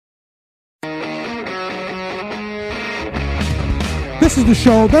This is the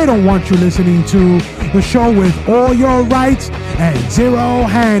show they don't want you listening to. The show with all your rights and zero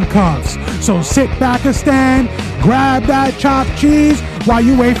handcuffs. So sit back or stand, grab that chopped cheese while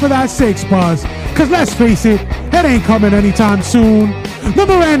you wait for that six buzz. Cause let's face it, it ain't coming anytime soon. The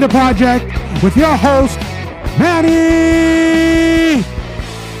Miranda Project with your host, Manny.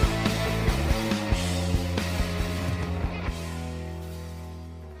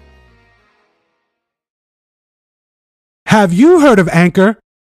 Have you heard of Anchor?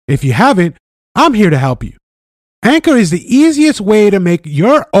 If you haven't, I'm here to help you. Anchor is the easiest way to make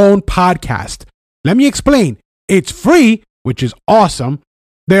your own podcast. Let me explain. It's free, which is awesome.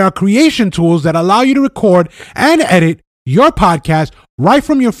 There are creation tools that allow you to record and edit your podcast right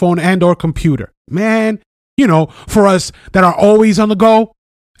from your phone and or computer. Man, you know, for us that are always on the go,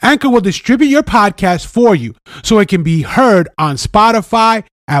 Anchor will distribute your podcast for you so it can be heard on Spotify,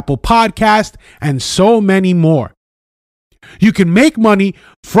 Apple Podcast, and so many more. You can make money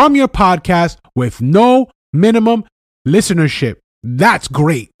from your podcast with no minimum listenership. That's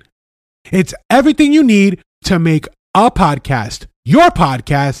great. It's everything you need to make a podcast, your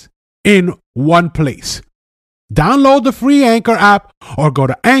podcast, in one place. Download the free Anchor app or go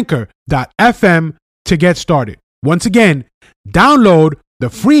to anchor.fm to get started. Once again, download the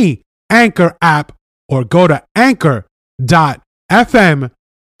free Anchor app or go to anchor.fm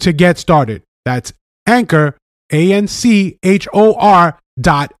to get started. That's Anchor, ANCHOR.FM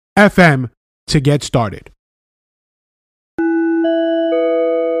to get started.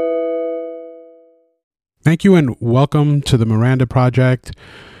 Thank you and welcome to the Miranda Project.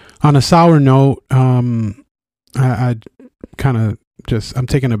 On a sour note, I kind of just, I'm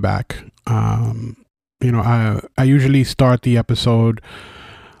taken aback. I usually start the episode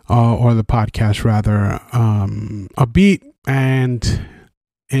or the podcast rather upbeat and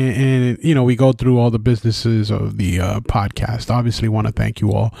we go through all the businesses of the podcast. Obviously want to thank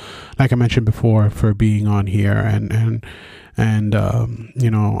you all, like I mentioned before, for being on here and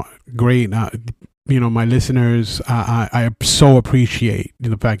great. My listeners, I so appreciate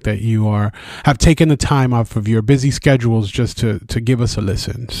the fact that you have taken the time off of your busy schedules just to give us a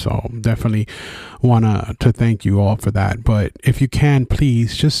listen. So definitely want to thank you all for that. But if you can,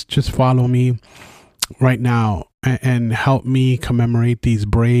 please just follow me right now and help me commemorate these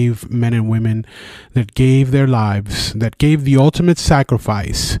brave men and women that gave their lives, that gave the ultimate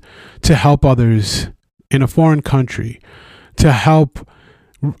sacrifice to help others in a foreign country, to help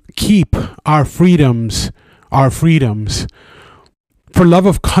keep our freedoms, for love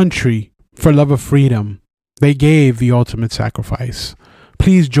of country, for love of freedom. They gave the ultimate sacrifice.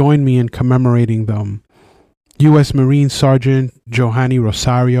 Please join me in commemorating them. U.S. Marine Sergeant Johanny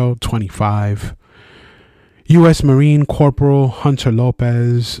Rosario, 25. U.S. Marine Corporal Hunter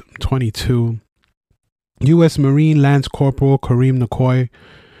Lopez, 22. U.S. Marine Lance Corporal Kareem Nakoy,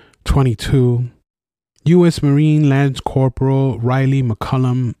 22. U.S. Marine Lance Corporal Riley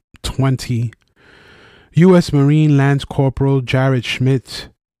McCullum, 20. U.S. Marine Lance Corporal Jared Schmidt,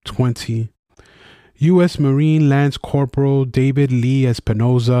 20. U.S. Marine Lance Corporal David Lee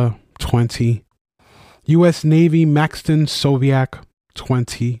Espinoza, 20. U.S. Navy Maxton Soviak,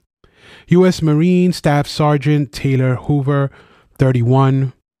 20. U.S. Marine Staff Sergeant Taylor Hoover,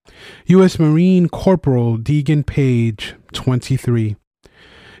 31. U.S. Marine Corporal Deegan Page, 23.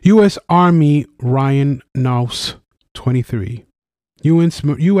 U.S. Army Ryan Naus, 23.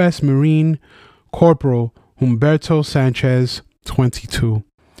 U.S. Marine Corporal Humberto Sanchez, 22.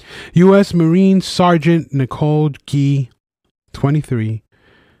 U.S. Marine Sergeant Nicole Gee, 23.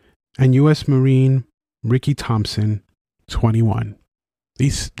 And U.S. Marine Ricky Thompson, 21.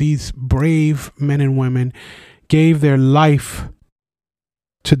 These brave men and women gave their life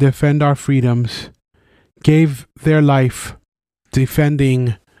to defend our freedoms, gave their life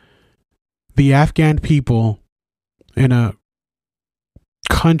defending the Afghan people in a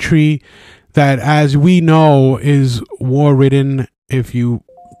country that, as we know, is war-ridden. If you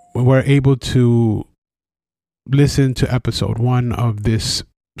were able to listen to episode 1 of this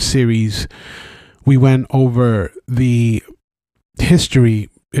series, we went over the history,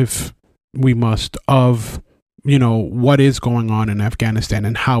 if we must, of what is going on in Afghanistan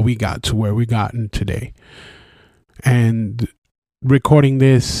and how we got to where we gotten today. And recording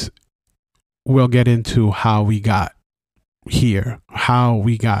this, we'll get into how we got here, how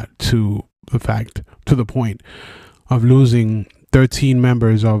we got to the point of losing 13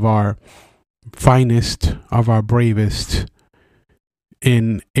 members of our finest, of our bravest,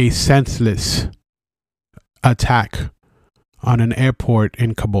 in a senseless attack on an airport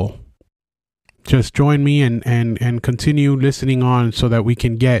in Kabul. Just join me and continue listening on so that we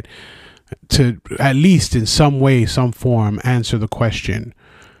can get to at least in some way, some form, answer the question,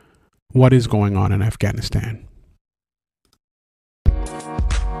 what is going on in Afghanistan?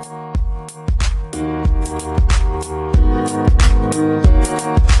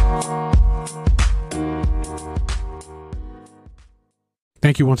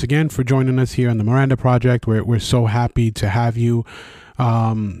 Thank you once again for joining us here on the Miranda Project. We're so happy to have you.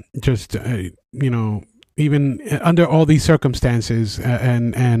 Even under all these circumstances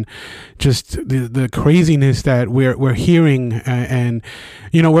and just the craziness that we're hearing, and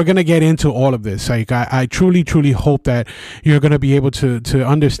we're going to get into all of this. Like I truly hope that you're going to be able to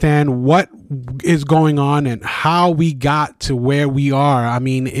understand what is going on and how we got to where we are. I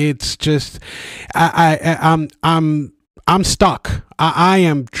mean, it's just I'm stuck. I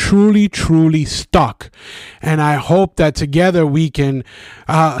am truly stuck. And I hope that together we can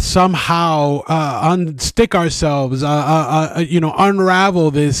somehow unstick ourselves,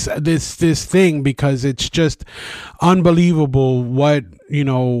 unravel this thing, because it's just unbelievable what,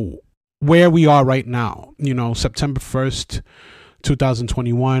 where we are right now. September 1st,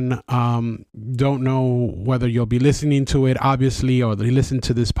 2021. Don't know whether you'll be listening to it, obviously, or you listen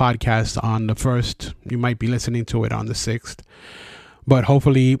to this podcast on the 1st. You might be listening to it on the 6th. But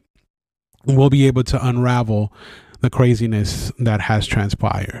hopefully we'll be able to unravel the craziness that has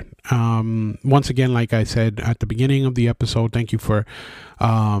transpired. Once again, like I said at the beginning of the episode, thank you for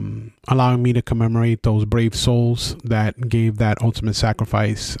allowing me to commemorate those brave souls that gave that ultimate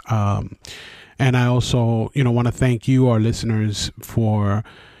sacrifice. And I also, want to thank you, our listeners, for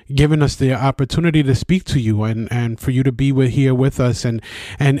giving us the opportunity to speak to you and for you to be here with us and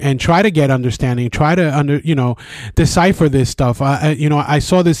try to get understanding, try to decipher this stuff. I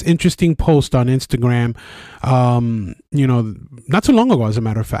saw this interesting post on Instagram, not too long ago, as a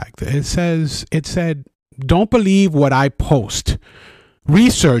matter of fact. It said, "Don't believe what I post.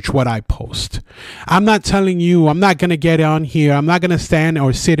 Research what I post." I'm not telling you, I'm not going to get on here. I'm not going to stand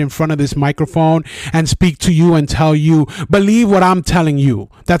or sit in front of this microphone and speak to you and tell you, believe what I'm telling you.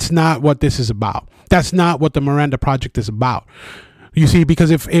 That's not what this is about. That's not what the Miranda Project is about. You see,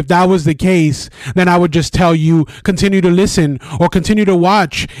 because if that was the case, then I would just tell you, continue to listen or continue to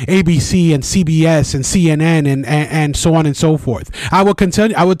watch ABC and CBS and CNN and so on and so forth. I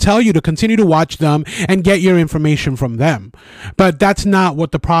would tell you to continue to watch them and get your information from them. But that's not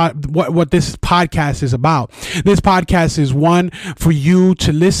what what this podcast is about. This podcast is one for you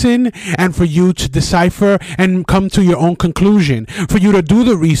to listen and for you to decipher and come to your own conclusion, for you to do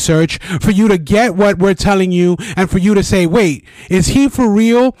the research, for you to get what we're telling you, and for you to say, wait, is he for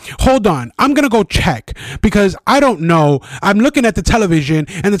real? Hold on. I'm going to go check, because I don't know. I'm looking at the television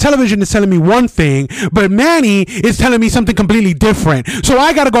and the television is telling me one thing, but Manny is telling me something completely different. So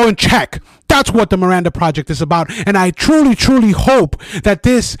I got to go and check. That's what the Miranda Project is about. And I truly hope that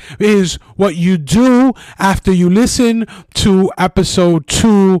this is what you do after you listen to episode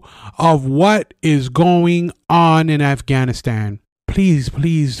 2 of what is going on in Afghanistan.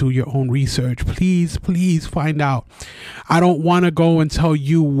 Please do your own research. Please find out. I don't want to go and tell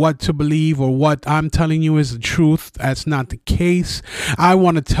you what to believe or what I'm telling you is the truth. That's not the case. I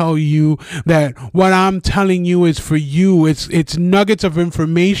want to tell you that what I'm telling you is for you. It's nuggets of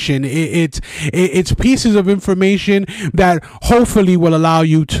information. It's pieces of information that hopefully will allow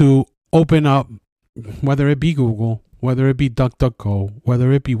you to open up, whether it be Google, whether it be DuckDuckGo,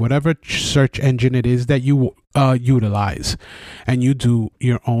 whether it be whatever search engine it is that you utilize, and you do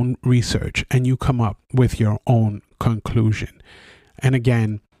your own research and you come up with your own conclusion. And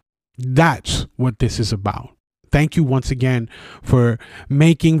again, that's what this is about. Thank you once again for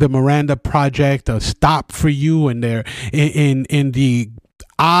making the Miranda Project a stop for you in the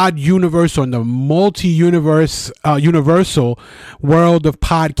odd universe, or in the universal world of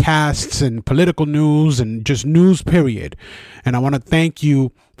podcasts and political news and just news, period. And I want to thank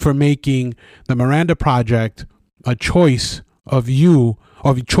you for making the Miranda Project a choice of yours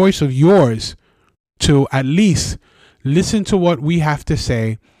to at least listen to what we have to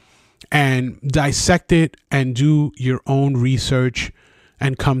say and dissect it and do your own research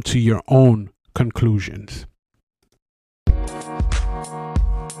and come to your own conclusions.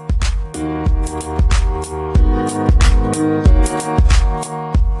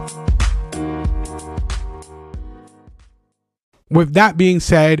 with that being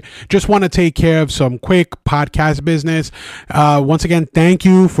said, just want to take care of some quick podcast business. Once again, thank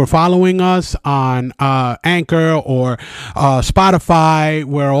you for following us on Anchor or Spotify.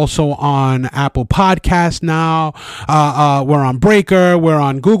 We're also on Apple Podcasts now. We're on Breaker. We're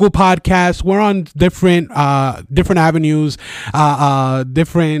on Google Podcasts. We're on different avenues,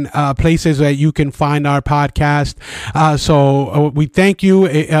 different places that you can find our podcast. So we thank you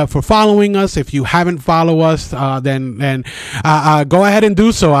for following us. If you haven't followed us, then go ahead and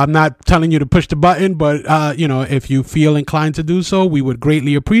do so. I'm not telling you to push the button, but if you feel inclined to do so, we would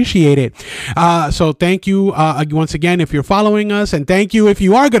greatly appreciate it. So thank you once again if you're following us, and thank you if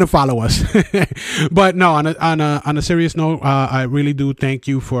you are going to follow us. But no, on a serious note, I really do thank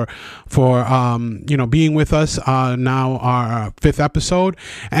you for being with us. Now our 5th episode,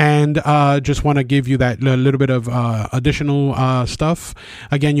 and just want to give you that little bit of additional stuff.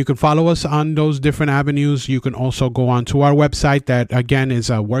 Again, you can follow us on those different avenues. You can also go on to our website that again is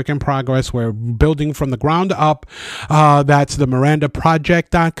a work in progress. We're building from the ground up. That's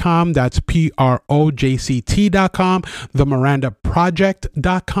themirandaproject.com. That's projct.com,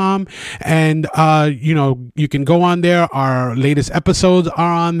 themirandaproject.com. And you can go on there. Our latest episodes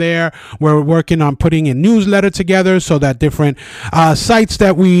are on there. We're working on putting a newsletter together so that different sites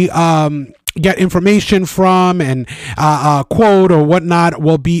that we get information from and quote or whatnot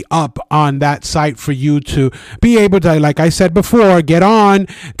will be up on that site for you to be able to, like I said before, get on,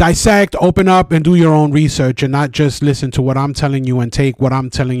 dissect, open up, and do your own research, and not just listen to what I'm telling you and take what I'm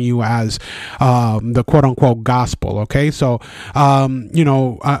telling you as the quote unquote gospel. Okay, so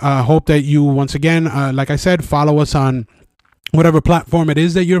I hope that you once again, like I said, follow us on whatever platform it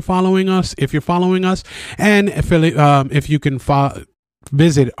is that you're following us, if you're following us, and if you can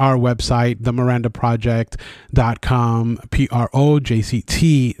visit our website, themirandaproject.com,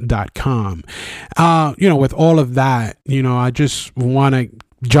 projct.com. With all of that, I just want to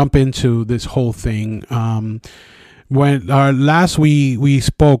jump into this whole thing. When last we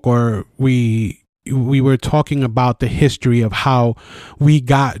spoke, or we were talking about the history of how we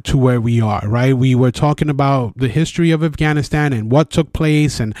got to where we are, right? We were talking about the history of Afghanistan and what took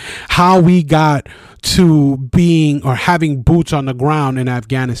place and how we got to being or having boots on the ground in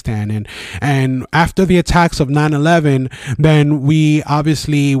Afghanistan. And after the attacks of 9/11, then we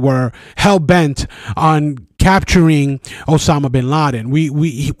obviously were hell bent on capturing Osama bin Laden.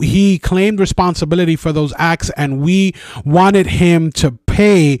 He claimed responsibility for those acts, and we wanted him to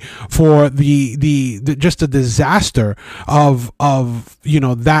pay for the just the disaster of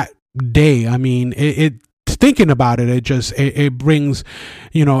that day. I mean, thinking about it, it brings,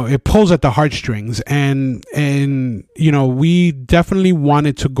 it pulls at the heartstrings, and we definitely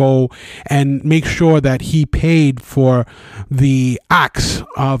wanted to go and make sure that he paid for the acts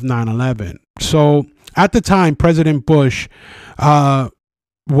of 9/11. So at the time, President Bush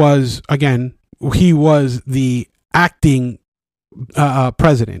was the acting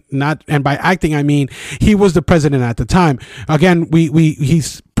president. And by acting, I mean he was the president at the time. Again,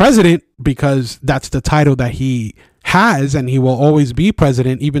 he's president because that's the title that he has, and he will always be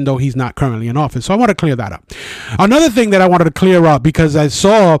president even though he's not currently in office. So I want to clear that up. Another thing that I wanted to clear up, because I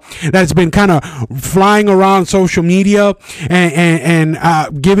saw that it's been kind of flying around social media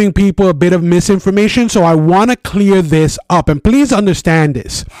and giving people a bit of misinformation. So I want to clear this up, and please understand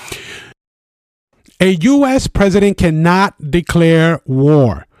this. A U.S. president cannot declare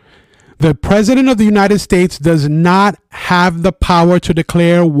war. The president of the United States does not have the power to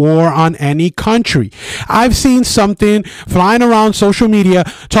declare war on any country. I've seen something flying around social media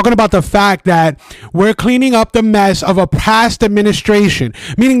talking about the fact that we're cleaning up the mess of a past administration,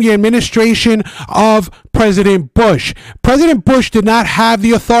 meaning the administration of President Bush. President Bush did not have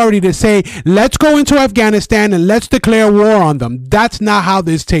the authority to say, let's go into Afghanistan and let's declare war on them. That's not how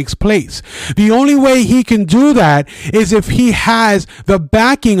this takes place. The only way he can do that is if he has the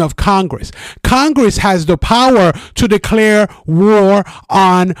backing of Congress. Congress has the power to declare war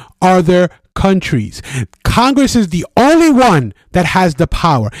on other countries. Congress is the only one that has the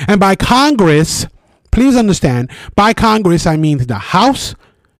power. And by Congress, please understand, by Congress, I mean the House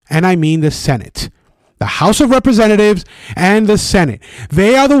and I mean the Senate. The House of Representatives and the Senate.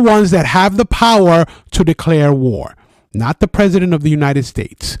 They are the ones that have the power to declare war, not the President of the United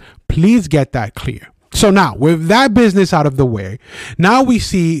States. Please get that clear. So now, with that business out of the way, now we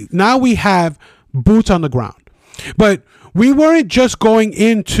have boots on the ground. But we weren't just going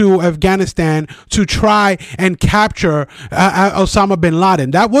into Afghanistan to try and capture Osama bin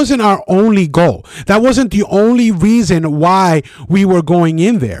Laden. That wasn't our only goal. That wasn't the only reason why we were going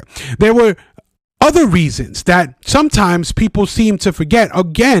in there. There were other reasons that sometimes people seem to forget.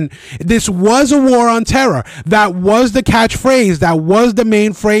 Again, this was a war on terror. That was the catchphrase. That was the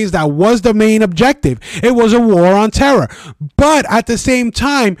main phrase. That was the main objective. It was a war on terror. But at the same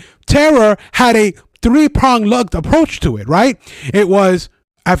time, terror had a three-pronged approach to it, right? It was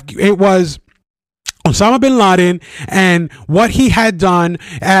Osama bin Laden and what he had done,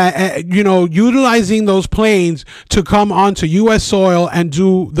 utilizing those planes to come onto U.S. soil and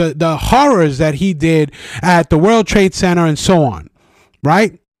do the horrors that he did at the World Trade Center and so on,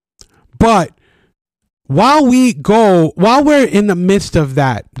 right? But while we're in the midst of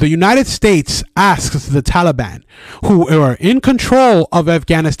that, the United States asks the Taliban, who were in control of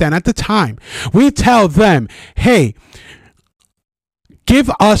Afghanistan at the time, we tell them, hey, give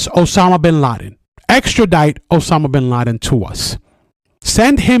us Osama bin Laden. Extradite Osama bin Laden to us.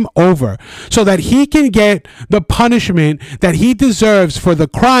 Send him over so that he can get the punishment that he deserves for the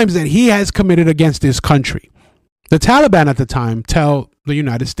crimes that he has committed against this country. The Taliban at the time tell the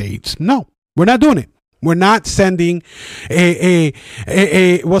United States, no, we're not doing it. We're not sending Osama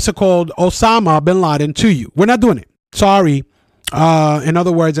bin Laden to you. We're not doing it. Sorry. In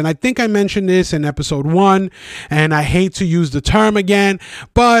other words, and I think I mentioned this in episode 1, and I hate to use the term again,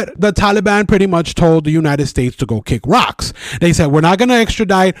 but the Taliban pretty much told the United States to go kick rocks. They said, we're not going to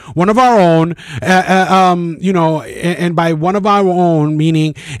extradite one of our own, and by one of our own,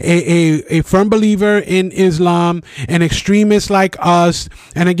 meaning a firm believer in Islam, an extremist like us.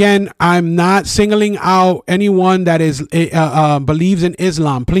 And again, I'm not singling out anyone that is believes in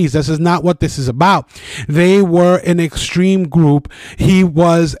Islam. Please, this is not what this is about. They were an extreme group. He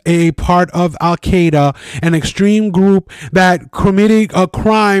was a part of Al-Qaeda, an extreme group that committed a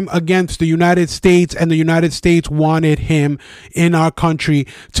crime against the United States, and the United States wanted him in our country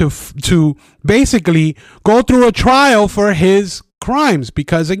to basically go through a trial for his crimes,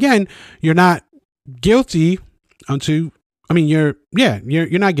 because again, you're not guilty you're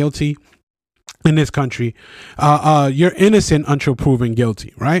not guilty in this country. You're innocent until proven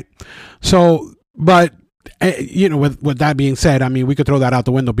guilty, right? So, but with that being said, I mean, we could throw that out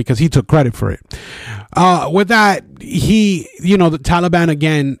the window because he took credit for it. With that, the Taliban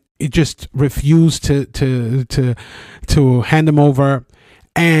again, it just refused to hand him over.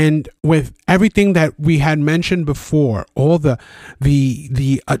 And with everything that we had mentioned before, all the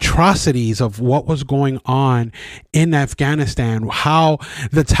atrocities of what was going on in Afghanistan, how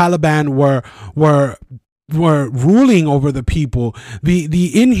the Taliban were ruling over the people,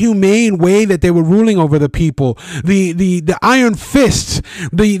 the inhumane way that they were ruling over the people, the iron fists,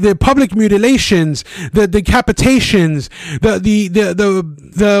 the public mutilations, the decapitations, the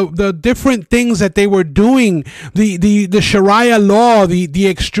different things that they were doing, the Sharia law, the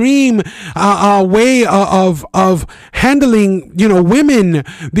extreme way of handling women,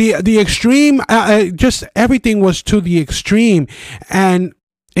 the extreme, just everything was to the extreme. And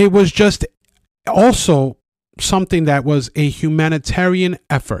it was just also something that was a humanitarian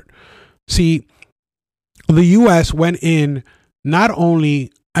effort. See, the U.S. went in not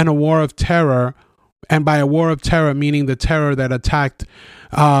only in a war of terror, and by a war of terror meaning the terror that attacked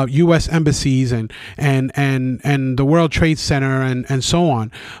U.S. embassies and the World Trade Center and so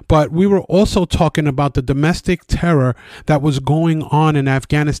on, but we were also talking about the domestic terror that was going on in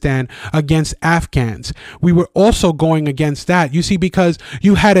Afghanistan against Afghans. We were also going against that, you see, because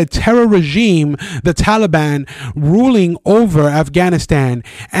you had a terror regime, the Taliban, ruling over Afghanistan,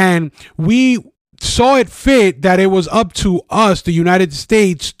 and we saw it fit that it was up to us, the United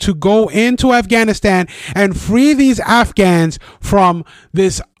States, to go into Afghanistan and free these Afghans from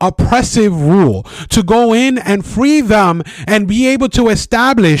this oppressive rule, to go in and free them and be able to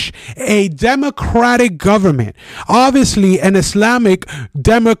establish a democratic government, obviously an Islamic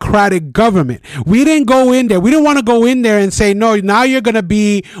democratic government. We didn't go in there. We didn't want to go in there and say, no, now you're going to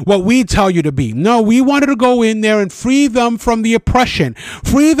be what we tell you to be. No, we wanted to go in there and free them from the oppression,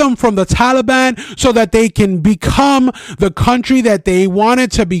 free them from the Taliban, so that they can become the country that they wanted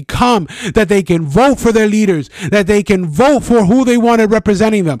to become, that they can vote for their leaders, that they can vote for who they wanted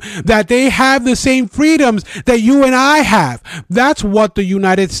representing them, that they have the same freedoms that you and I have. That's what the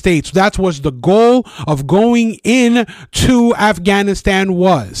United States, that was the goal of going in to Afghanistan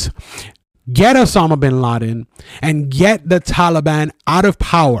was. Get Osama bin Laden and get the Taliban out of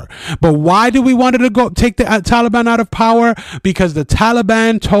power. But why do we want to go take the Taliban out of power? Because the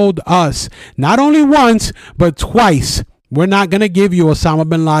Taliban told us not only once, but twice, We're not going to give you Osama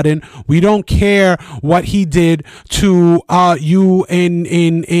bin Laden. We don't care what he did to you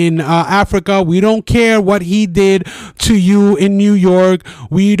in Africa. We don't care what he did to you in New York.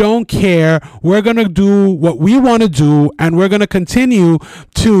 We don't care. We're going to do what we want to do, and we're going to continue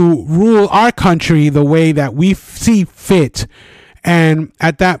to rule our country the way that we see fit. And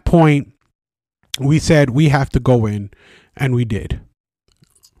at that point, we said we have to go in, and we did.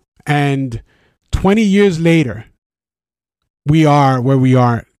 And 20 years later, we are where we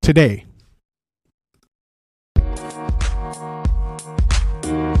are today.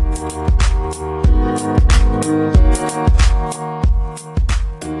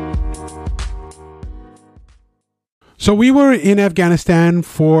 So we were in Afghanistan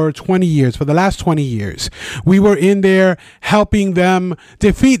for 20 years, for the last 20 years. We were in there helping them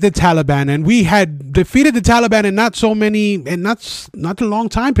defeat the Taliban, and we had defeated the Taliban in not a long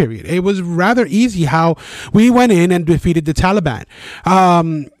time period. It was rather easy how we went in and defeated the Taliban.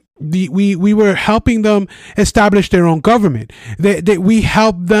 We were helping them establish their own government. We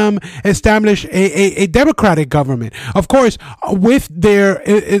helped them establish a democratic government. Of course, with their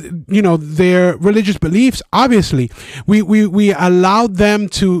their religious beliefs. Obviously, we allowed them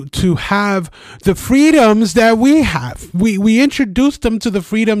to have the freedoms that we have. We introduced them to the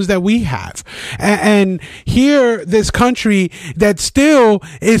freedoms that we have. And here, this country that still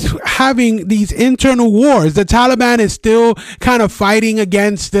is having these internal wars. The Taliban is still kind of fighting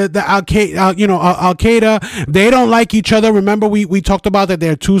against the Al-Qaeda. They don't like each other. Remember, we talked about that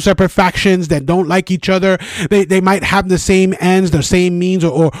there are two separate factions that don't like each other. They might have the same ends, the same means,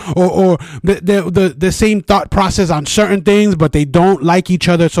 or the same thought process on certain things, but they don't like each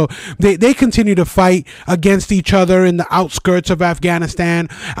other. So they continue to fight against each other in the outskirts of Afghanistan.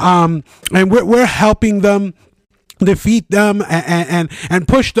 And we're helping them defeat them and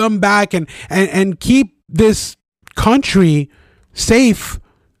push them back and keep this country safe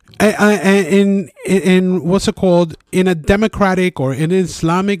in what's it called, in a democratic or an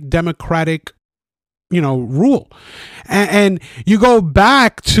Islamic democratic rule. And you go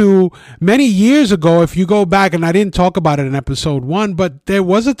back to many years ago, if you go back, and I didn't talk about it in episode 1, but there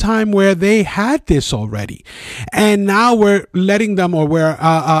was a time where they had this already. And now we're letting them, or we're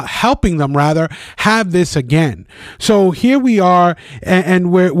helping them rather, have this again. So here we are,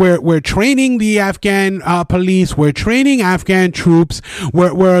 and we're training the Afghan police, we're training Afghan troops,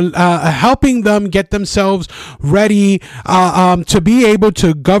 we're helping them get themselves ready to be able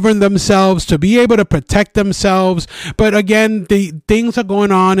to govern themselves, to be able to protect themselves. But again, the things are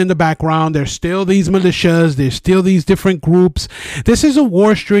going on in the background. There's still these militias. There's still these different groups. This is a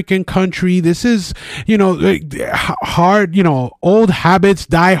war-stricken country. This is, hard, old habits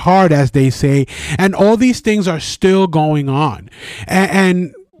die hard, as they say. And all these things are still going on.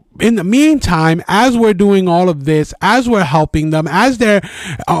 And in the meantime, as we're doing all of this, as we're helping them, as they're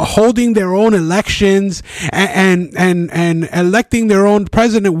holding their own elections and electing their own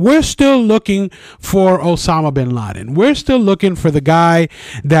president, we're still looking for Osama bin Laden. We're still looking for the guy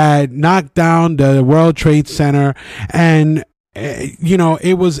that knocked down the World Trade Center. And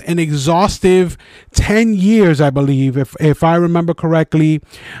it was an exhaustive 10 years, I believe, if I remember correctly.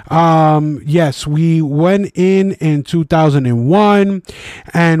 Yes, we went in 2001,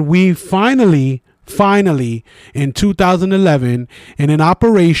 and we finally in 2011, in an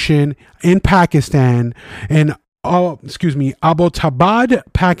operation in Pakistan, Abbottabad,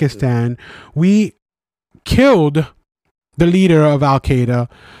 Pakistan, we killed the leader of Al-Qaeda.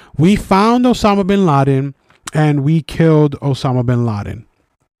 We found Osama bin Laden, and we killed Osama bin Laden.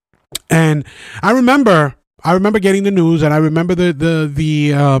 And I remember getting the news, and I remember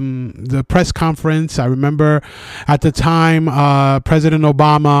the press conference. I remember at the time President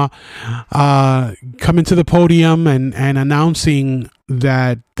Obama coming to the podium and announcing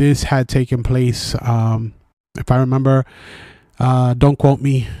that this had taken place. If I remember, don't quote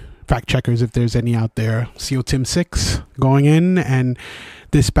me, fact checkers if there's any out there. SEAL Team 6 going in and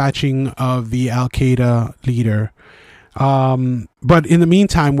dispatching of the Al-Qaeda leader. But in the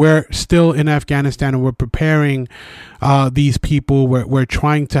meantime, we're still in Afghanistan, and we're preparing these people. We're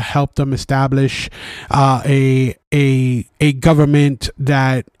trying to help them establish a government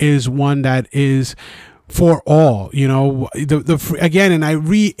that is one that is for all. Again, and I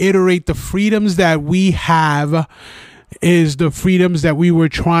reiterate, the freedoms that we have is the freedoms that we were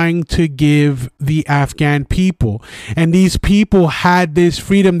trying to give the Afghan people. And these people had this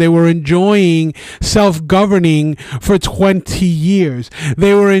freedom. They were enjoying self-governing for 20 years.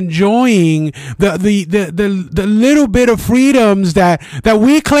 They were enjoying the little bit of freedoms that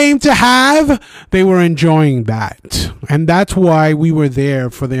we claim to have. They were enjoying that. And that's why we were there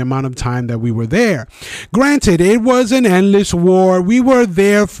for the amount of time that we were there. Granted, it was an endless war. We were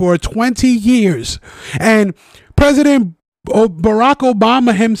there for 20 years. And President Barack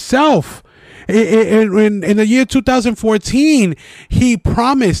Obama himself, in the year 2014, he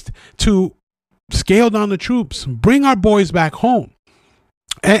promised to scale down the troops, bring our boys back home.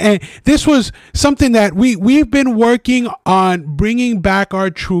 And this was something that we've been working on bringing back our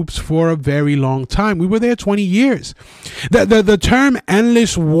troops for a very long time. We were there 20 years. The term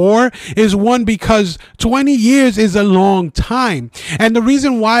endless war is one because 20 years is a long time. And the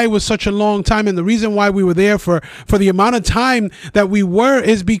reason why it was such a long time and the reason why we were there for the amount of time that we were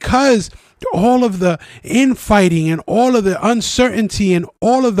is because all of the infighting and all of the uncertainty and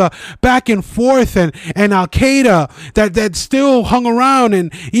all of the back and forth and Al-Qaeda that still hung around,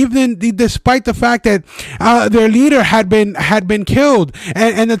 and even despite the fact that their leader had been killed,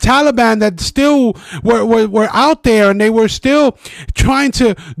 and the Taliban that still were out there, and they were still trying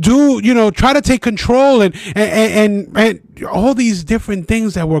to try to take control and all these different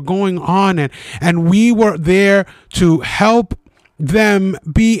things that were going on, and we were there to help them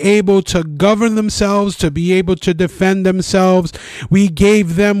be able to govern themselves, to be able to defend themselves. We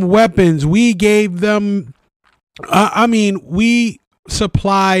gave them weapons. We gave them, we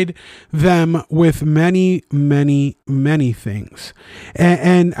supplied them with many, many, many things.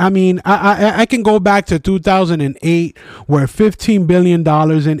 And I can go back to 2008, where $15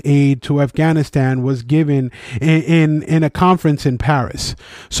 billion in aid to Afghanistan was given in a conference in Paris.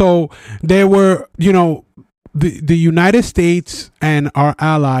 So there were, the United States and our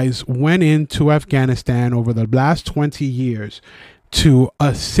allies went into Afghanistan over the last 20 years to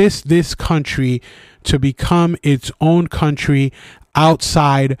assist this country to become its own country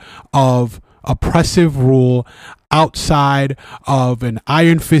outside of oppressive rule, outside of an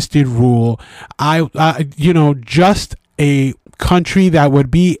iron-fisted rule, just a country that would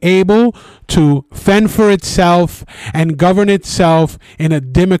be able to fend for itself and govern itself in a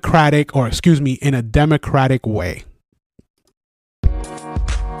democratic way.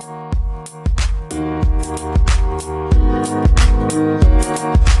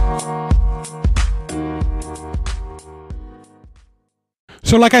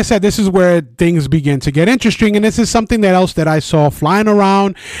 So like I said, this is where things begin to get interesting. And this is something else that I saw flying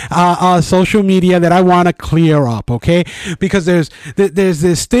around social media that I want to clear up, okay? Because there's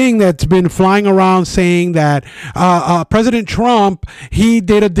this thing that's been flying around saying that President Trump, he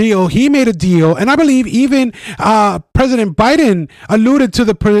made a deal. And I believe even President Biden alluded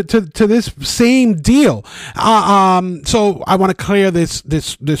to this same deal. So I want to clear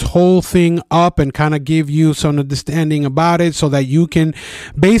this whole thing up and kind of give you some understanding about it so that you can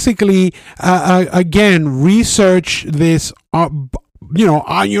basically again research this on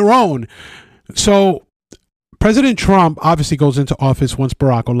your own. So President Trump obviously goes into office once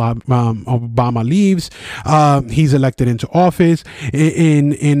Barack Obama leaves. He's elected into office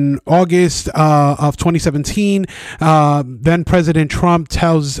in August of 2017. Then President Trump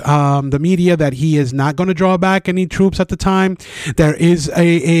tells the media that he is not going to draw back any troops at the time. There is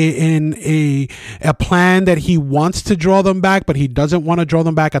a plan that he wants to draw them back, but he doesn't want to draw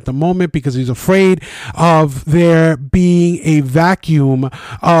them back at the moment because he's afraid of there being a vacuum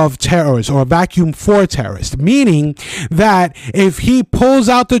of terrorists or a vacuum for terrorists. Meaning that if he pulls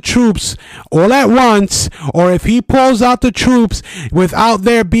out the troops all at once, or if he pulls out the troops without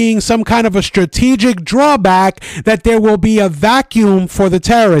there being some kind of a strategic drawback, that there will be a vacuum for the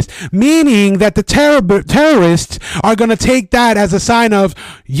terrorists. Meaning that the terrorists are going to take that as a sign of,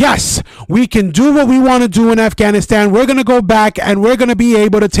 yes, we can do what we want to do in Afghanistan. We're going to go back and we're going to be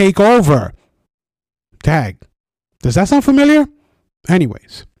able to take over. Tag. Does that sound familiar?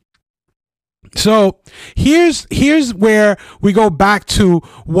 Anyways. So here's where we go back to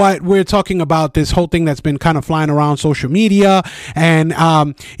what we're talking about, this whole thing that's been kind of flying around social media. And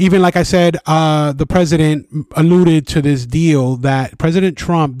even like I said, the president alluded to this deal that President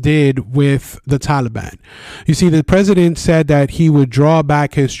Trump did with the Taliban. You see, the president said that he would draw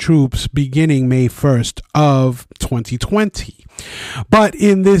back his troops beginning May 1st of 2020. But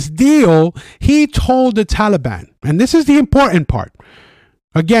in this deal, he told the Taliban, and this is the important part.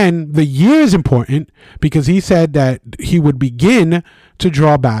 Again, the year is important because he said that he would begin to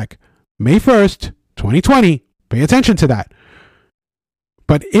draw back May 1st, 2020. Pay attention to that.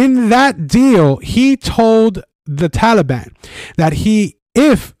 But in that deal, he told the Taliban that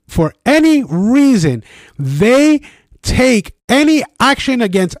if for any reason they take any action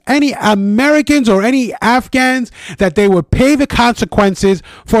against any Americans or any Afghans, that they would pay the consequences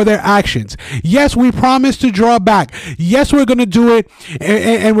for their actions. Yes, we promise to draw back. Yes, we're going to do it,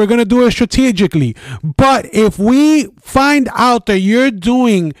 and we're going to do it strategically. But if we find out that you're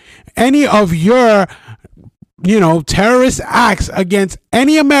doing any of your, terrorist acts against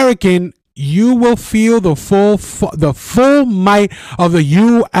any American, you will feel the full might of the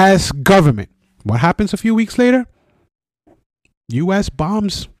U.S. government. What happens a few weeks later? U.S.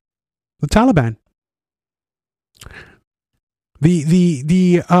 bombs the Taliban. They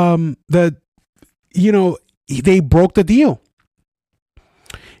broke the deal.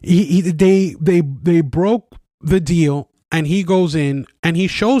 They broke the deal, and he goes in and he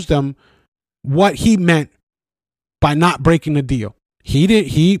shows them what he meant by not breaking the deal. He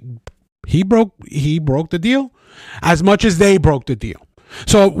broke the deal as much as they broke the deal.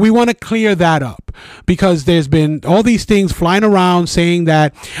 So we want to clear that up, because there's been all these things flying around saying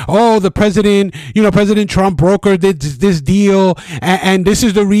that, the president Trump brokered this deal, and this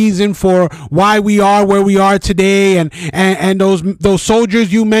is the reason for why we are where we are today. And those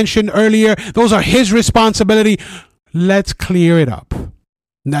soldiers you mentioned earlier, those are his responsibility. Let's clear it up.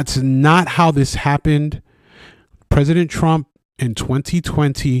 That's not how this happened. President Trump in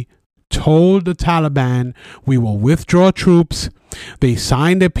 2020 told the Taliban, we will withdraw troops. They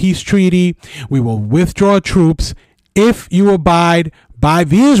signed a peace treaty. We will withdraw troops if you abide by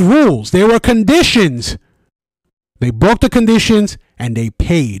these rules. There were conditions. They broke the conditions, and they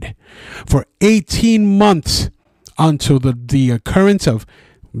paid for 18 months until the occurrence of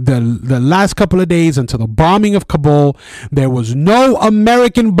the last couple of days, until the bombing of Kabul. There was no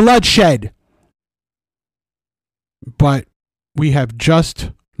American bloodshed. But we have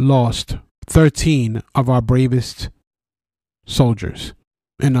just lost 13 of our bravest soldiers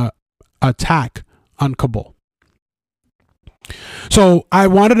in an attack on Kabul. So I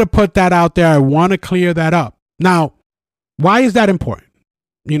wanted to put that out there. I want to clear that up. Now, why is that important?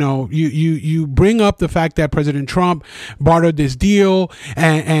 You bring up the fact that President Trump bartered this deal,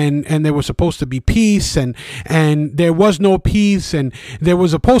 and there was supposed to be peace, and there was no peace, and there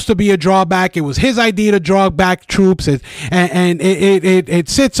was supposed to be a drawback. It was his idea to draw back troops, and it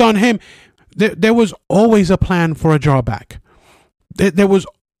sits on him. There was always a plan for a drawback. There was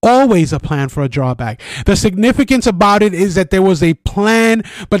always a plan for a drawback. The significance about it is that there was a plan,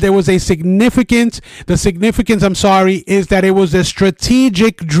 but there was a significance. The significance, is that it was a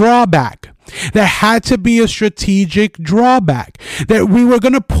strategic drawback. There had to be a strategic drawback, that we were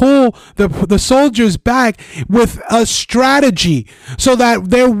going to pull the soldiers back with a strategy, so that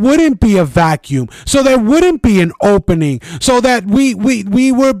there wouldn't be a vacuum, so there wouldn't be an opening, so that we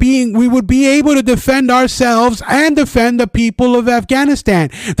would be able to defend ourselves and defend the people of Afghanistan,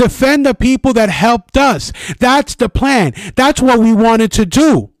 defend the people that helped us. That's the plan. That's what we wanted to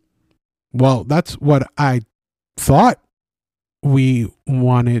do. Well, that's what I thought we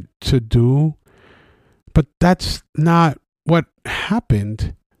wanted to do, but that's not what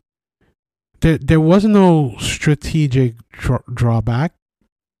happened. There was no strategic drawback.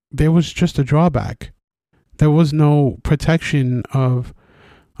 There was just a drawback. There was no protection of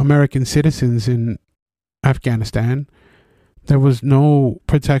American citizens in Afghanistan. There was no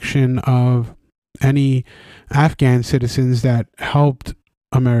protection of any Afghan citizens that helped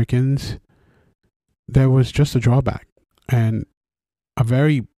Americans. There was just a drawback, and a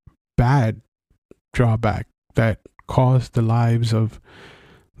very bad drawback that cost the lives of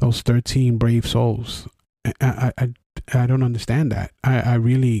those 13 brave souls. I don't understand that. I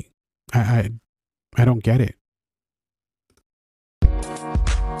really don't get it.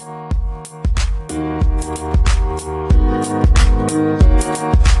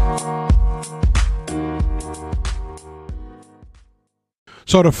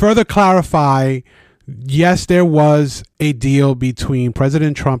 So to further clarify, yes, there was a deal between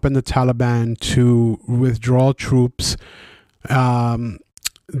President Trump and the Taliban to withdraw troops by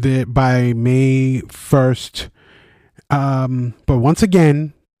May 1st. But once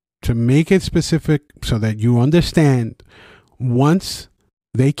again, to make it specific so that you understand, once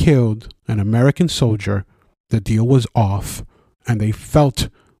they killed an American soldier, the deal was off, and they felt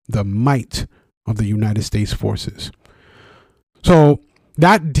the might of the United States forces. So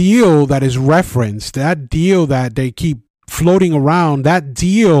that deal that is referenced, that deal that they keep floating around, that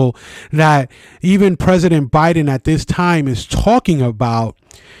deal that even President Biden at this time is talking about,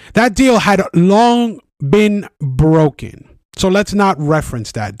 that deal had long been broken. So let's not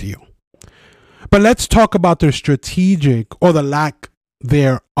reference that deal. But let's talk about their strategic, or the lack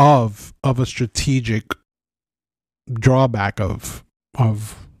thereof of a strategic drawback of our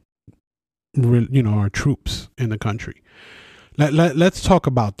troops in the country. Let's talk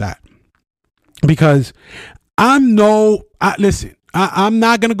about that, because I'm not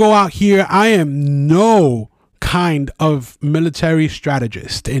going to go out here. I am no kind of military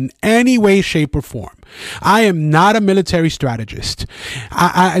strategist in any way, shape, or form. I am not a military strategist.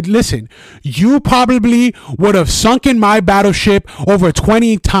 Listen, you probably would have sunk in my battleship over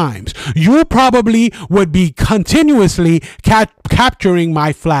 20 times. You probably would be continuously capturing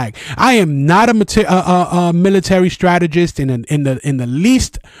my flag. I am not a military strategist in the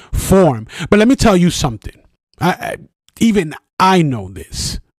least form. But let me tell you something. Even I know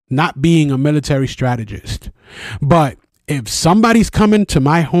this, not being a military strategist. But if somebody's coming to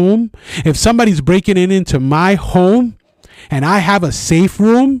my home, if somebody's breaking into my home and I have a safe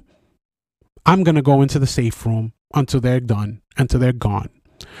room, I'm going to go into the safe room until they're done, until they're gone.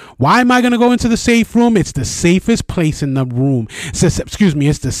 Why am I going to go into the safe room? It's the safest place in the room. It's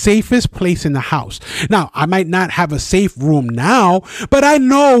the safest place in the house. Now, I might not have a safe room now, but I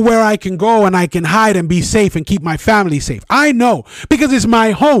know where I can go and I can hide and be safe and keep my family safe. I know, because it's my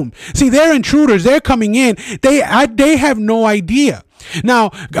home. See, they're intruders. They're coming in. They have no idea. Now,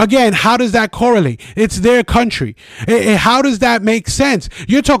 again, how does that correlate? It's their country. How does that make sense?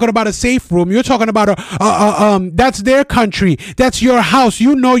 You're talking about a safe room. You're talking about that's their country. That's your house.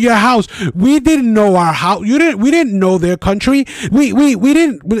 You know your house. We didn't know our house. We didn't know their country. We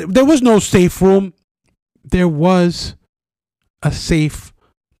didn't. There was no safe room. There was a safe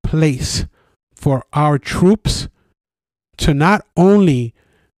place for our troops to not only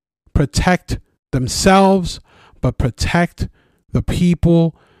protect themselves, but protect the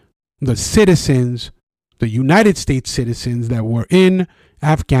people, the citizens, the United States citizens that were in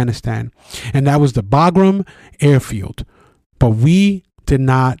Afghanistan. And that was the Bagram airfield. But we did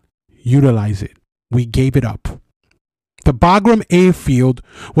not utilize it. We gave it up. The Bagram airfield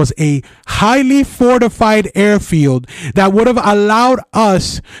was a highly fortified airfield that would have allowed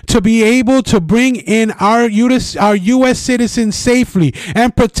us to be able to bring in our U.S. citizens safely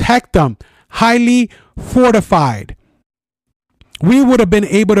and protect them. Highly fortified. We would have been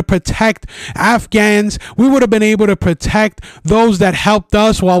able to protect Afghans. We would have been able to protect those that helped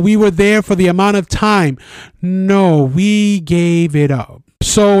us while we were there for the amount of time. No, we gave it up.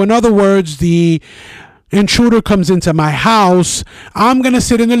 So in other words, the intruder comes into my house. I'm going to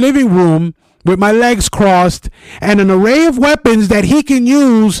sit in the living room with my legs crossed and an array of weapons that he can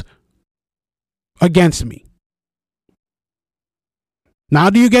use against me. Now,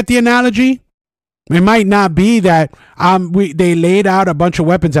 do you get the analogy? It might not be that they laid out a bunch of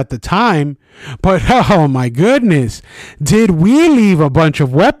weapons at the time, but oh my goodness, did we leave a bunch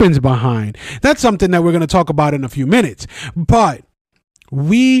of weapons behind? That's something that we're going to talk about in a few minutes. But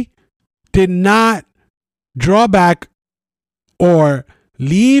we did not draw back or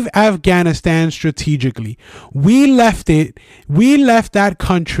leave Afghanistan strategically. We left that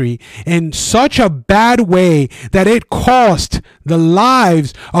country in such a bad way that it cost the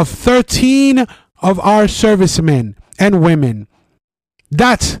lives of 13 of our servicemen and women.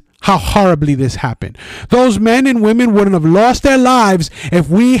 That's how horribly this happened. Those men and women wouldn't have lost their lives if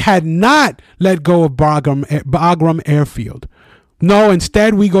we had not let go of Bagram airfield. No,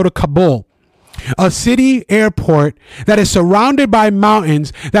 instead we go to Kabul, a city airport that is surrounded by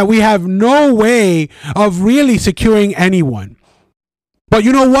mountains that we have no way of really securing anyone. But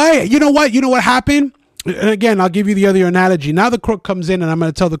you know what? You know what happened? Again, I'll give you the other analogy. Now the crook comes in and I'm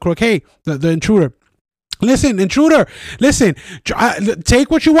going to tell the crook, hey, the intruder, listen, intruder, listen,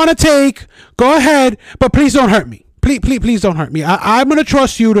 take what you want to take. Go ahead, but please don't hurt me. Please don't hurt me. I'm going to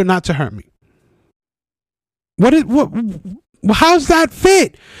trust you not to hurt me. How's that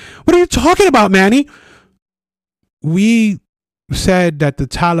fit? What are you talking about, Manny? We said that the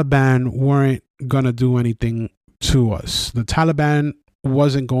Taliban weren't going to do anything to us. The Taliban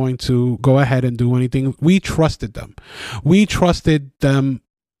wasn't going to go ahead and do anything. We trusted them. We trusted them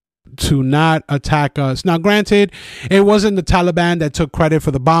to not attack us. Now, granted, it wasn't the Taliban that took credit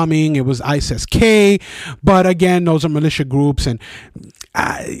for the bombing. It was ISIS-K. But again, those are militia groups. And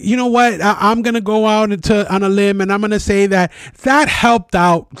you know what? I'm going to go out on a limb and I'm going to say that helped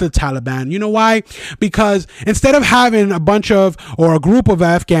out the Taliban. You know why? Because instead of having a group of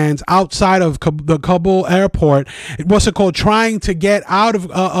Afghans outside of the Kabul airport, trying to get out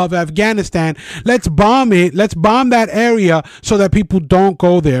of Afghanistan, let's bomb it. Let's bomb that area so that people don't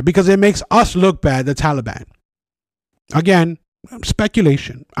go there, because it makes us look bad, the Taliban. Again,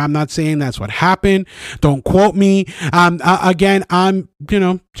 speculation. I'm not saying that's what happened. Don't quote me. I'm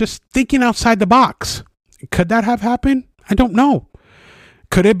just thinking outside the box. Could that have happened? I don't know.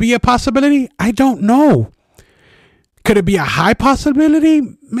 Could it be a possibility? I don't know. Could it be a high possibility?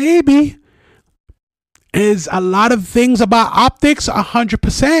 Maybe. Is a lot of things about optics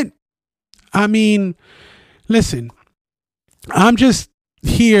 100%? I mean, listen, I'm just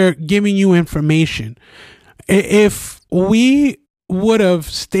here giving you information. If we would have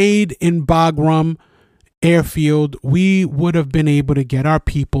stayed in Bagram airfield, we would have been able to get our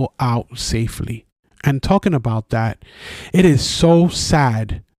people out safely. And talking about that, it is so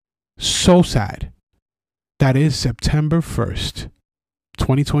sad that is September 1st,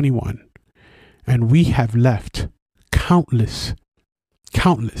 2021. And we have left countless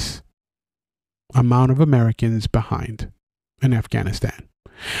amount of Americans behind in Afghanistan.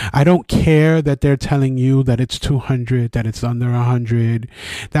 I don't care that they're telling you that it's 200, that it's under 100.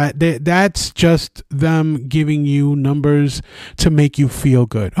 That's just them giving you numbers to make you feel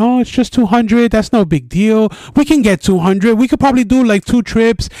good. Oh, it's just 200. That's no big deal. We can get 200. We could probably do like 2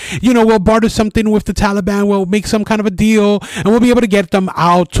 trips. We'll barter something with the Taliban. We'll make some kind of a deal and we'll be able to get them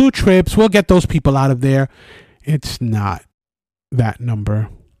out. 2 trips. We'll get those people out of there. It's not that number.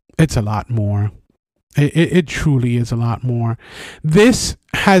 It's a lot more. It truly is a lot more. This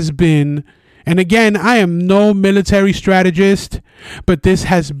has been, and again, I am no military strategist, but this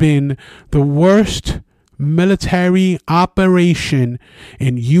has been the worst military operation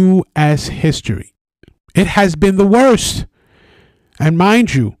in U.S. history. It has been the worst. And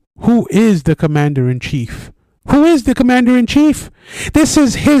mind you, who is the commander-in-chief? Who is the commander-in-chief? This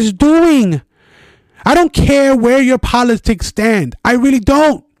is his doing. I don't care where your politics stand. I really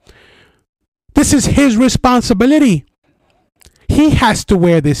don't. This is his responsibility. He has to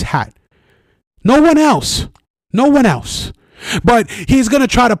wear this hat. No one else. No one else. But he's going to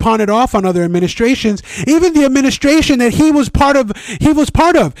try to pawn it off on other administrations. Even the administration that he was part of.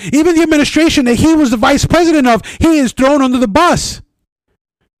 Even the administration that he was the vice president of, he is thrown under the bus.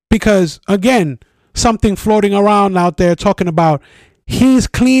 Because, again, something floating around out there talking about he's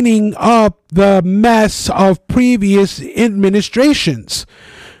cleaning up the mess of previous administrations.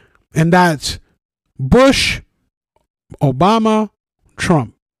 And that's Bush, Obama,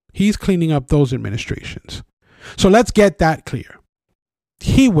 Trump. He's cleaning up those administrations. So let's get that clear.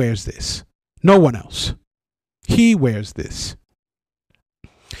 He wears this. No one else. He wears this.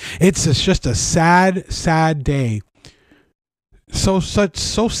 It's just a sad day. So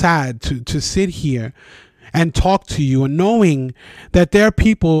sad to sit here and talk to you and knowing that there are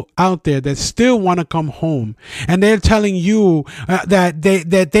people out there that still want to come home, and they're telling you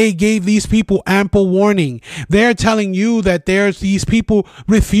that they gave these people ample warning. They're telling you that these people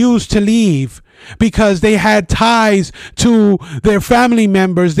refused to leave because they had ties to their family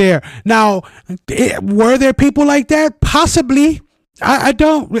members there. Now, were there people like that? Possibly. I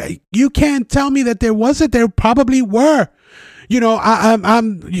don't. You can't tell me that there wasn't. There probably were.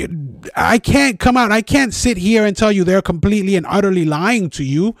 I can't come out. I can't sit here and tell you they're completely and utterly lying to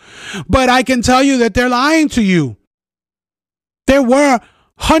you, but I can tell you that they're lying to you. There were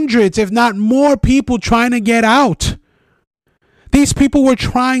hundreds, if not more, people trying to get out. These people were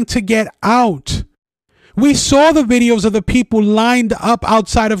trying to get out. We saw the videos of the people lined up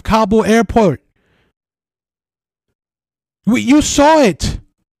outside of Kabul airport. You saw it.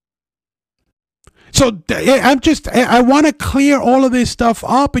 So I want to clear all of this stuff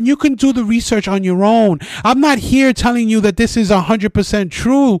up, and you can do the research on your own. I'm not here telling you that this is 100%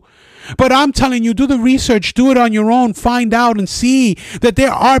 true, but I'm telling you, do the research, do it on your own, find out and see that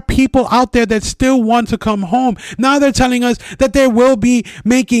there are people out there that still want to come home. Now they're telling us that they will be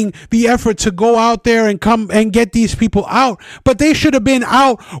making the effort to go out there and come and get these people out, but they should have been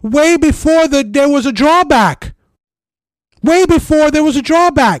out way before there was a drawback. Way before there was a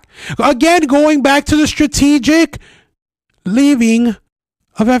drawback. Again, going back to the strategic leaving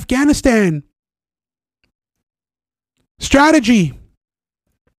of Afghanistan. Strategy.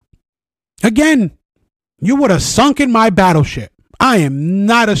 Again, you would have sunk in my battleship. I am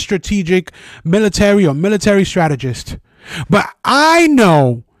not a strategic military or military strategist. But I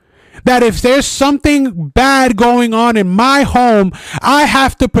know that if there's something bad going on in my home, I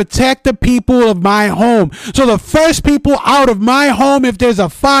have to protect the people of my home. So the first people out of my home, if there's a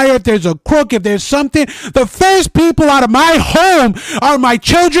fire, if there's a crook, if there's something, the first people out of my home are my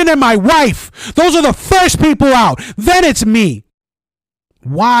children and my wife. Those are the first people out. Then it's me.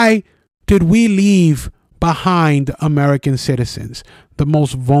 Why did we leave behind American citizens, the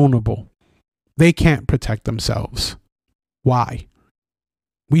most vulnerable? They can't protect themselves. Why?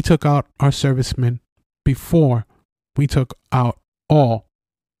 We took out our servicemen before we took out all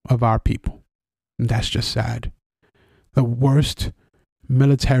of our people. And that's just sad. The worst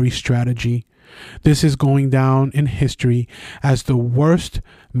military strategy This is going down in history as the worst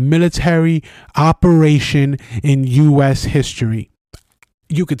military operation in U.S. history.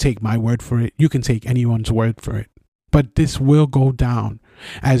 You could take my word for it. You can take anyone's word for it. But this will go down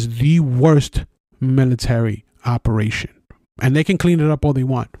as the worst military operation. And they can clean it up all they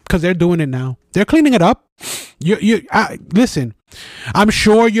want because they're doing it now. They're cleaning it up. Listen, I'm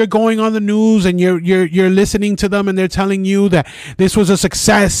sure you're going on the news and you're listening to them and they're telling you that this was a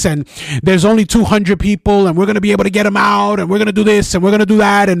success and there's only 200 people and we're going to be able to get them out and we're going to do this and we're going to do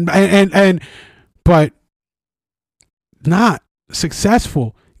that but not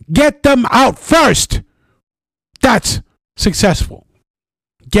successful. Get them out first. That's successful.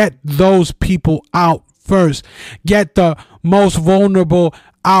 Get those people out first. Get the most vulnerable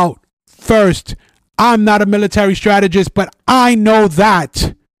out first. I'm not a military strategist, but I know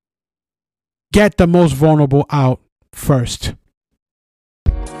that. Get the most vulnerable out first.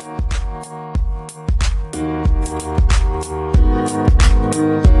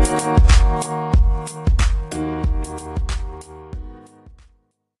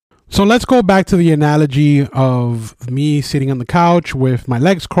 So let's go back to the analogy of me sitting on the couch with my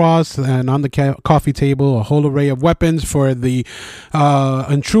legs crossed and on the coffee table, a whole array of weapons for the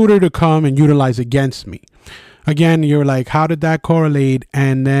intruder to come and utilize against me. Again, you're like, how did that correlate?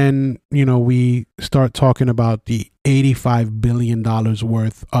 And then, we start talking about the $85 billion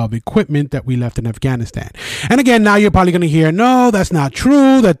worth of equipment that we left in Afghanistan. And again, now you're probably going to hear, no, that's not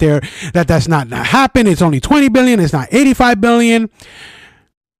true, that's not happened. It's only 20 billion. It's not 85 billion.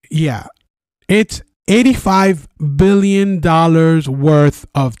 Yeah, it's $85 billion worth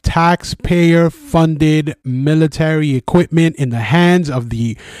of taxpayer funded military equipment in the hands of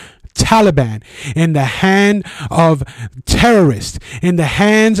the Taliban, in the hand of terrorists, in the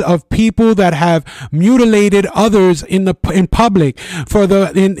hands of people that have mutilated others in public,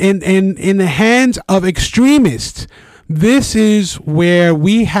 in the hands of extremists. This is where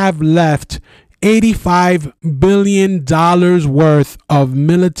we have left $85 billion worth of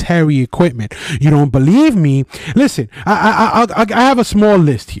military equipment. You don't believe me? Listen, I have a small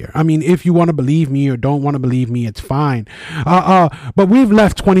list here. I mean, if you want to believe me or don't want to believe me, it's fine. But we've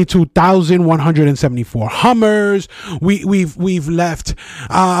left 22,174 Hummers. We've left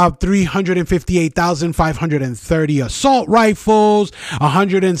 358,530 assault rifles,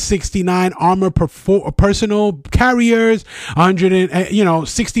 169 armored personal carriers,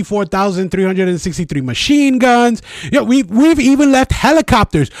 64,363 machine guns. We've even left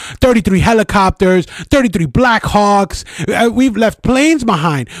helicopters, 33 helicopters, 33 Black Hawks. We've left planes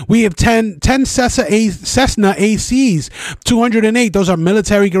behind. We have 10 Cessna ACs, 208. Those are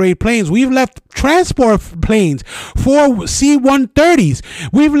military grade planes. We've left transport planes, 4 C-130s.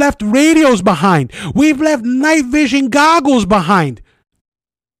 We've left radios behind. We've left night vision goggles behind.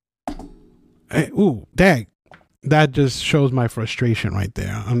 Ooh, dang. That just shows my frustration right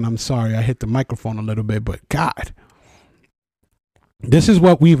there. I'm sorry, I hit the microphone a little bit, but God, this is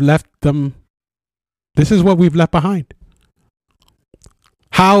what we've left them. This is what we've left behind.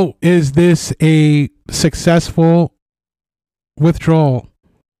 How is this a successful withdrawal?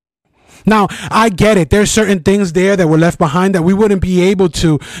 Now, I get it. There's certain things there that were left behind that we wouldn't be able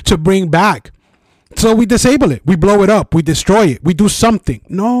to bring back. So we disable it. We blow it up. We destroy it. We do something.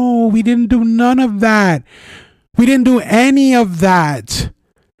 No, we didn't do none of that. We didn't do any of that.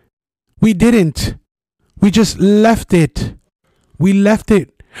 We didn't. We just left it. We left it.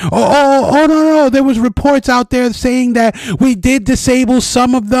 Oh, no. There was reports out there saying that we did disable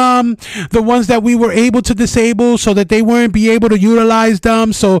some of them, the ones that we were able to disable so that they weren't be able to utilize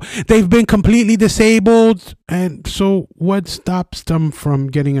them. So they've been completely disabled. And so what stops them from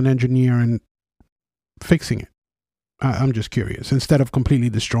getting an engineer and fixing it? I'm just curious, instead of completely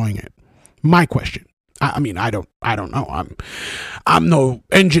destroying it. My question. I mean, I don't know. I'm no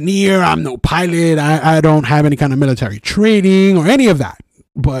engineer. I'm no pilot. I don't have any kind of military training or any of that.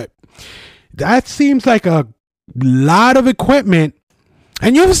 But that seems like a lot of equipment.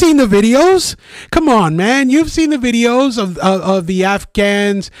 And you've seen the videos. Come on, man. You've seen the videos of the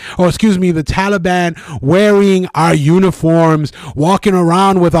Afghans, the Taliban wearing our uniforms, walking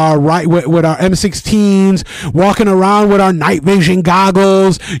around with our M16s, walking around with our night vision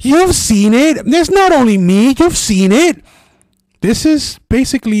goggles. You've seen it. There's not only me. You've seen it. This is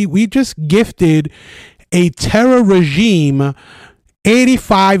basically, we just gifted a terror regime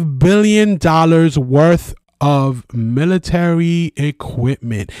 $85 billion worth of military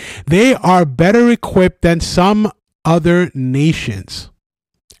equipment. They are better equipped than some other nations.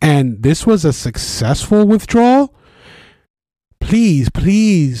 And this was a successful withdrawal. Please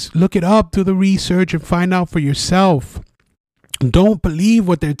look it up, do the research and find out for yourself. Don't believe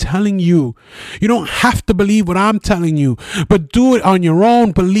what they're telling you. You don't have to believe what I'm telling you, but do it on your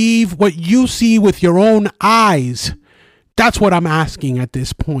own. Believe what you see with your own eyes. That's what I'm asking at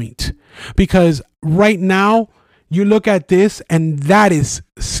this point. Because right now, you look at this and that is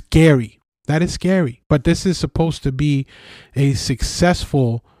scary. That is scary. But this is supposed to be a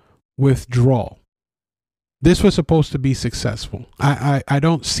successful withdrawal. This was supposed to be successful. I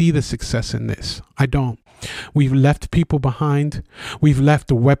don't see the success in this. I don't. We've left people behind. We've left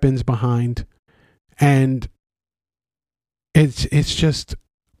the weapons behind. And it's just,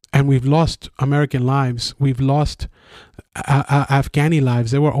 and we've lost American lives. We've lost Afghani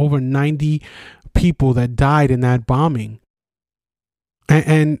lives. There were over 90 people that died in that bombing.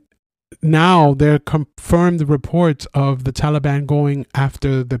 And now there are confirmed reports of the Taliban going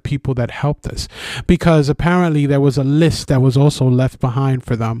after the people that helped us, because apparently there was a list that was also left behind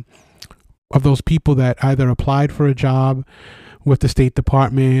for them of those people that either applied for a job with the State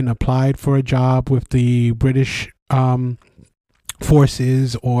Department, applied for a job with the British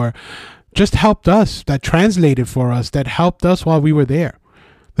forces, or just helped us, that translated for us, that helped us while we were there.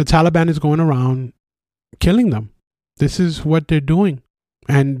 The Taliban is going around killing them. This is what they're doing.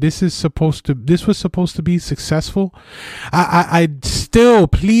 And this was supposed to be successful. I still,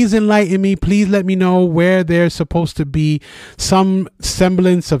 please enlighten me. Please let me know where there's supposed to be some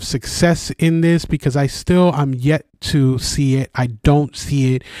semblance of success in this, because I'm yet to see it. I don't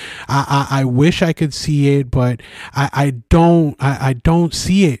see it. I wish I could see it, but I don't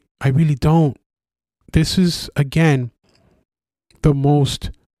see it. I really don't. This is, again, the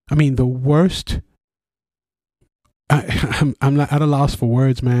worst. I'm not at a loss for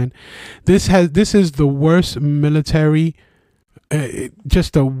words, man. This is the worst military,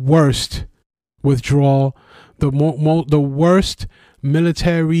 just the worst withdrawal, the worst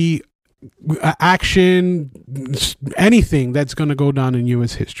military action, anything that's going to go down in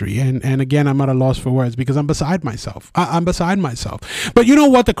U.S. history. And again, I'm at a loss for words because I'm beside myself. I'm beside myself. But you know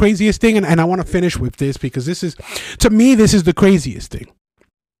what? The craziest thing, and I want to finish with this, because this is the craziest thing.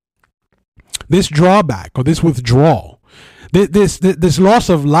 This drawback, or this withdrawal, this loss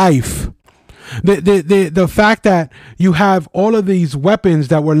of life, the fact that you have all of these weapons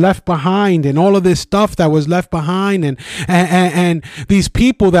that were left behind, and all of this stuff that was left behind, and these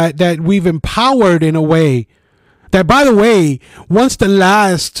people that we've empowered in a way that, by the way, once the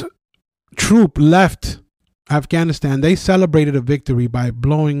last troop left Afghanistan, they celebrated a victory by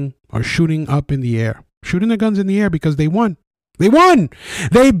blowing or shooting up in the air, shooting their guns in the air, because they won. They won.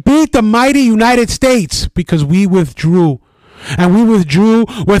 They beat the mighty United States because we withdrew. And we withdrew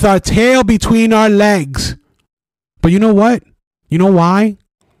with our tail between our legs. But you know what? You know why?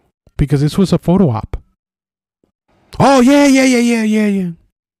 Because this was a photo op. Oh, yeah.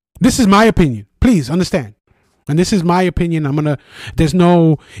 This is my opinion. Please understand. And this is my opinion. There's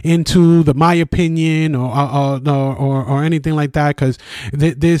no into the my opinion or anything like that, because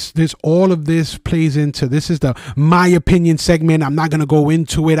this all of this plays into, this is the my opinion segment. I'm not going to go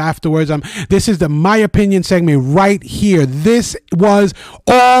into it afterwards. This is the my opinion segment right here. This was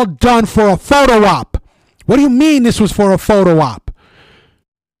all done for a photo op. What do you mean this was for a photo op?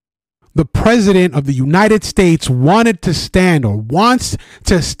 The president of the United States wants to stand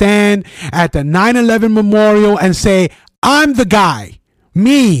at the 9/11 memorial and say, I'm the guy.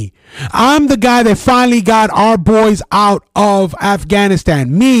 I'm the guy that finally got our boys out of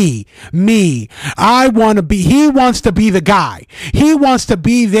Afghanistan. He wants to be the guy. He wants to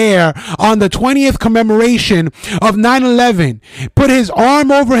be there on the 20th commemoration of 9/11. Put his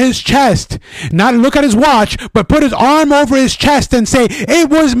arm over his chest, not look at his watch, but put his arm over his chest and say, it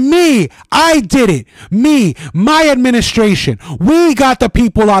was me. I did it. My administration. We got the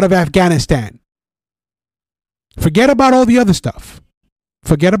people out of Afghanistan. Forget about all the other stuff.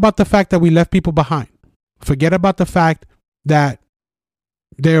 Forget about the fact that we left people behind. Forget about the fact that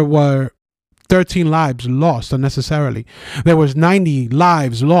there were 13 lives lost unnecessarily. There was 90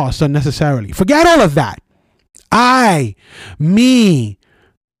 lives lost unnecessarily. Forget all of that. I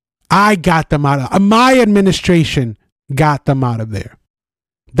got them out of, my administration got them out of there.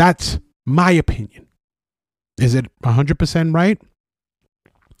 That's my opinion. Is it 100% right?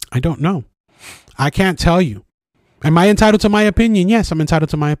 I don't know. I can't tell you. Am I entitled to my opinion? Yes, I'm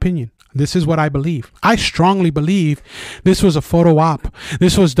entitled to my opinion. This is what I believe. I strongly believe this was a photo op.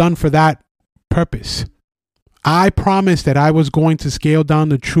 This was done for that purpose. I promised that I was going to scale down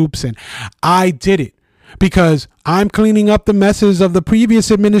the troops, and I did it because I'm cleaning up the messes of the previous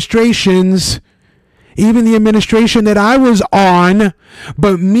administrations, even the administration that I was on.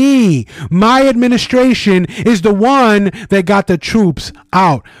 But my administration is the one that got the troops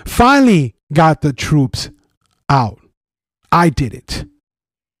out. Finally got the troops out. I did it.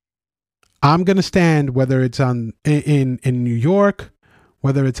 I'm going to stand, whether it's in New York,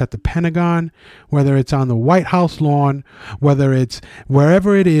 whether it's at the Pentagon, whether it's on the White House lawn, whether it's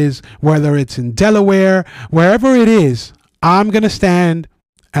wherever it is, whether it's in Delaware, wherever it is, I'm going to stand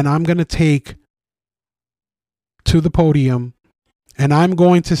and I'm going to take to the podium and I'm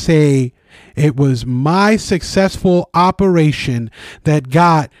going to say it was my successful operation that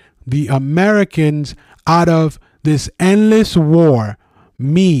got the Americans out of this endless war.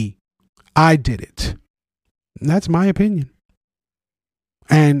 Me. I did it. And that's my opinion.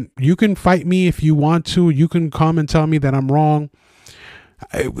 And you can fight me if you want to. You can come and tell me that I'm wrong.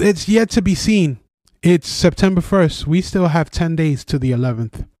 It's yet to be seen. It's September 1st. We still have 10 days to the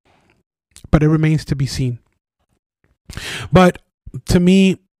 11th. But it remains to be seen. But to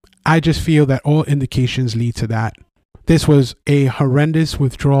me, I just feel that all indications lead to that. This was a horrendous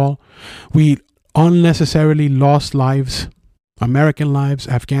withdrawal. We unnecessarily lost lives. American lives,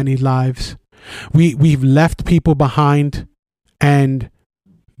 Afghani lives. We've left people behind, and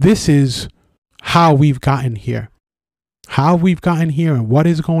this is how we've gotten here. How we've gotten here and what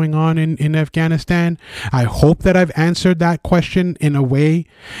is going on in Afghanistan. I hope that I've answered that question in a way,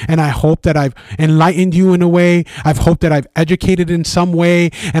 and I hope that I've enlightened you in a way. I've hoped that I've educated in some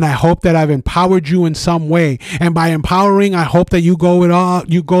way, and I hope that I've empowered you in some way. And by empowering, I hope that you go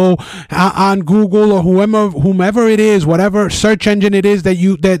on Google or whomever it is, whatever search engine it is that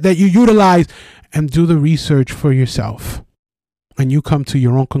you utilize, and do the research for yourself. And you come to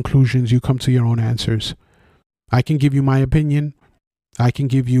your own conclusions. You come to your own answers. I can give you my opinion. I can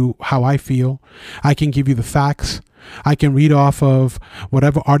give you how I feel. I can give you the facts. I can read off of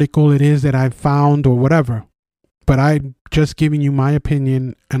whatever article it is that I've found or whatever. But I'm just giving you my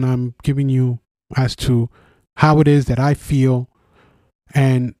opinion, and I'm giving you as to how it is that I feel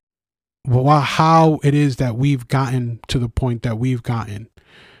and how it is that we've gotten to the point that we've gotten.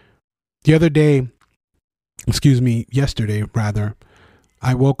 Yesterday,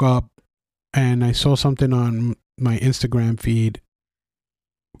 I woke up and I saw something on my Instagram feed.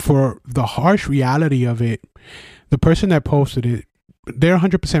 For the harsh reality of it, the person that posted it, they're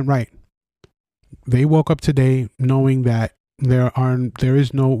 100% right. They woke up today knowing that that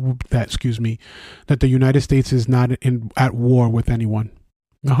the United States is not at war with anyone.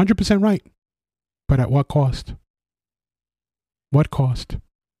 100% right. But at what cost? What cost?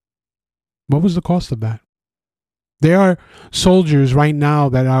 What was the cost of that? There are soldiers right now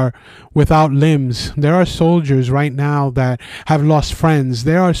that are without limbs. There are soldiers right now that have lost friends.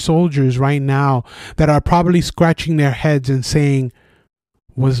 There are soldiers right now that are probably scratching their heads and saying,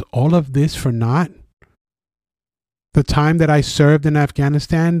 was all of this for naught? The time that I served in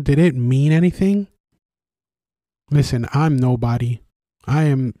Afghanistan, did it mean anything? Listen, I'm nobody. I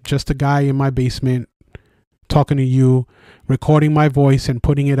am just a guy in my basement talking to you, recording my voice and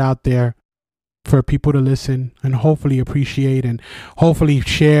putting it out there for people to listen and hopefully appreciate and hopefully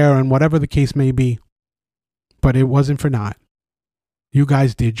share and whatever the case may be. But it wasn't for naught. You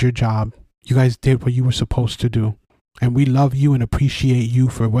guys did your job. You guys did what you were supposed to do. And we love you and appreciate you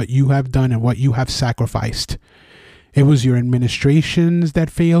for what you have done and what you have sacrificed. It was your administrations that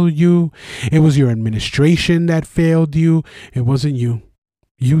failed you. It was your administration that failed you. It wasn't you.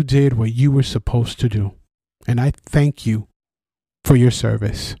 You did what you were supposed to do. And I thank you for your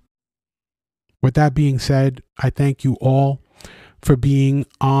service. With that being said, I thank you all for being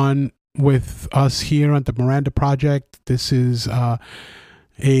on with us here on the Miranda Project. This is a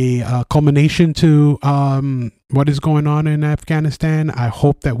culmination to what is going on in Afghanistan. I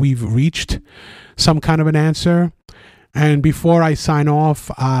hope that we've reached some kind of an answer. And before I sign off,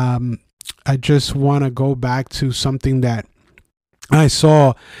 I just want to go back to something that I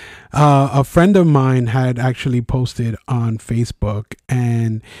saw. A friend of mine had actually posted on Facebook,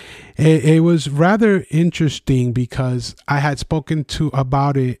 and it was rather interesting because I had spoken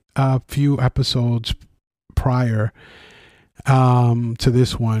about it a few episodes prior to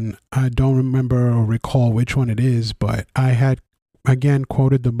this one. I don't remember or recall which one it is, but I had again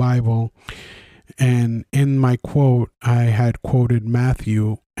quoted the Bible, and in my quote I had quoted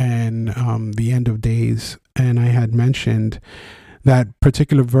Matthew and the end of days, and I had mentioned that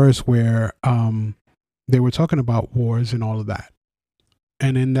particular verse where they were talking about wars and all of that.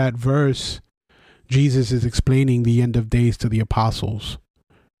 And in that verse, Jesus is explaining the end of days to the apostles.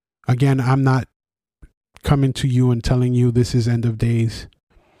 Again, I'm not coming to you and telling you this is end of days,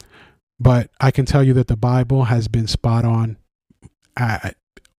 but I can tell you that the Bible has been spot on.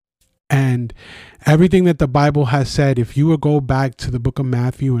 And everything that the Bible has said, if you would go back to the book of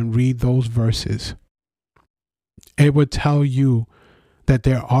Matthew and read those verses, it would tell you that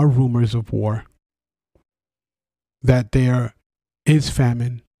there are rumors of war. that there is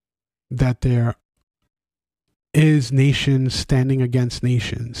famine, that there is nations standing against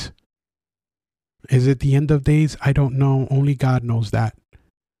nations. Is it the end of days? I don't know. Only God knows that.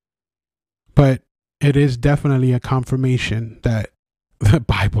 But it is definitely a confirmation that the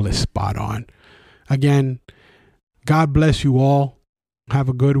Bible is spot on. Again, God bless you all. Have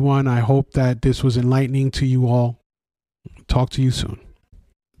a good one. I hope that this was enlightening to you all. Talk to you soon.